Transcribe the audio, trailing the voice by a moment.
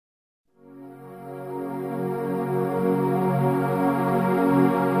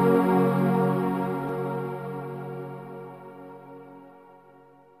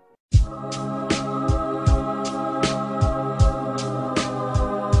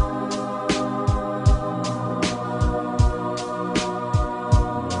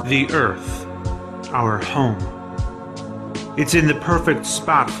The Earth, our home. It's in the perfect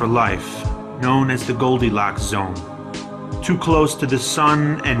spot for life, known as the Goldilocks zone. Too close to the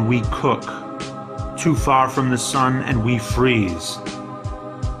sun and we cook. Too far from the sun and we freeze.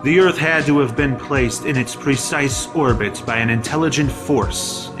 The Earth had to have been placed in its precise orbit by an intelligent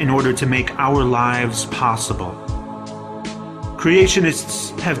force in order to make our lives possible.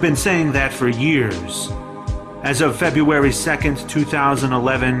 Creationists have been saying that for years. As of February 2nd,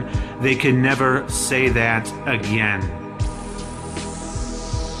 2011, they can never say that again.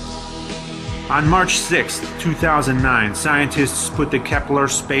 On March 6th, 2009, scientists put the Kepler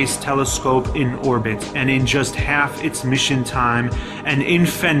Space Telescope in orbit, and in just half its mission time, an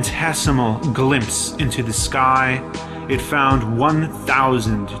infinitesimal glimpse into the sky, it found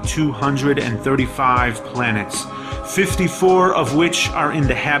 1,235 planets, 54 of which are in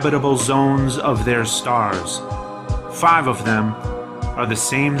the habitable zones of their stars. 5 of them are the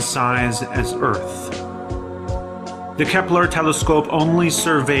same size as Earth. The Kepler telescope only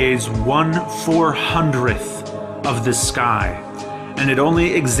surveys 1/400th of the sky, and it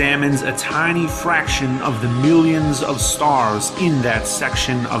only examines a tiny fraction of the millions of stars in that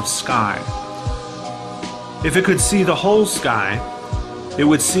section of sky. If it could see the whole sky, it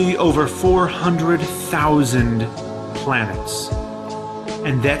would see over 400,000 planets.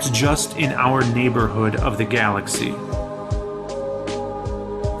 And that's just in our neighborhood of the galaxy.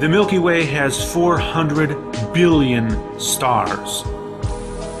 The Milky Way has 400 billion stars.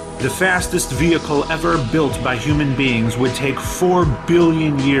 The fastest vehicle ever built by human beings would take 4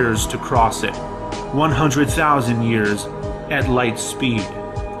 billion years to cross it, 100,000 years at light speed.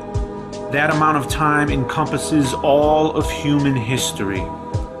 That amount of time encompasses all of human history.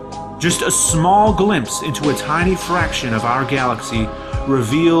 Just a small glimpse into a tiny fraction of our galaxy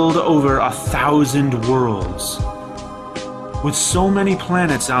revealed over 1,000 worlds. With so many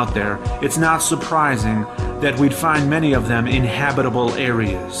planets out there, it's not surprising that we'd find many of them in habitable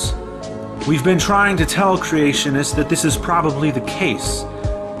areas. We've been trying to tell creationists that this is probably the case,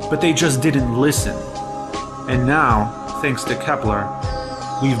 but they just didn't listen. And now, thanks to Kepler,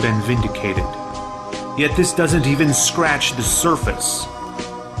 we've been vindicated. Yet this doesn't even scratch the surface.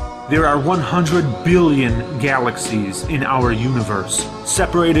 There are 100 billion galaxies in our universe,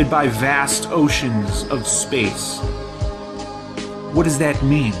 separated by vast oceans of space. What does that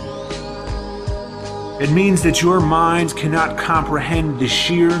mean? It means that your mind cannot comprehend the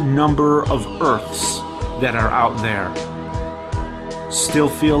sheer number of Earths that are out there. Still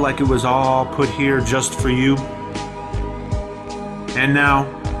feel like it was all put here just for you? And now,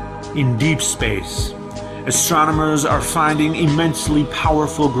 in deep space, astronomers are finding immensely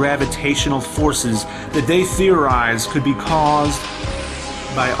powerful gravitational forces that they theorize could be caused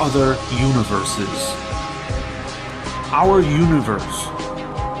by other universes. Our universe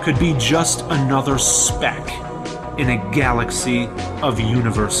could be just another speck in a galaxy of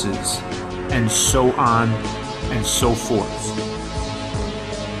universes, and so on and so forth.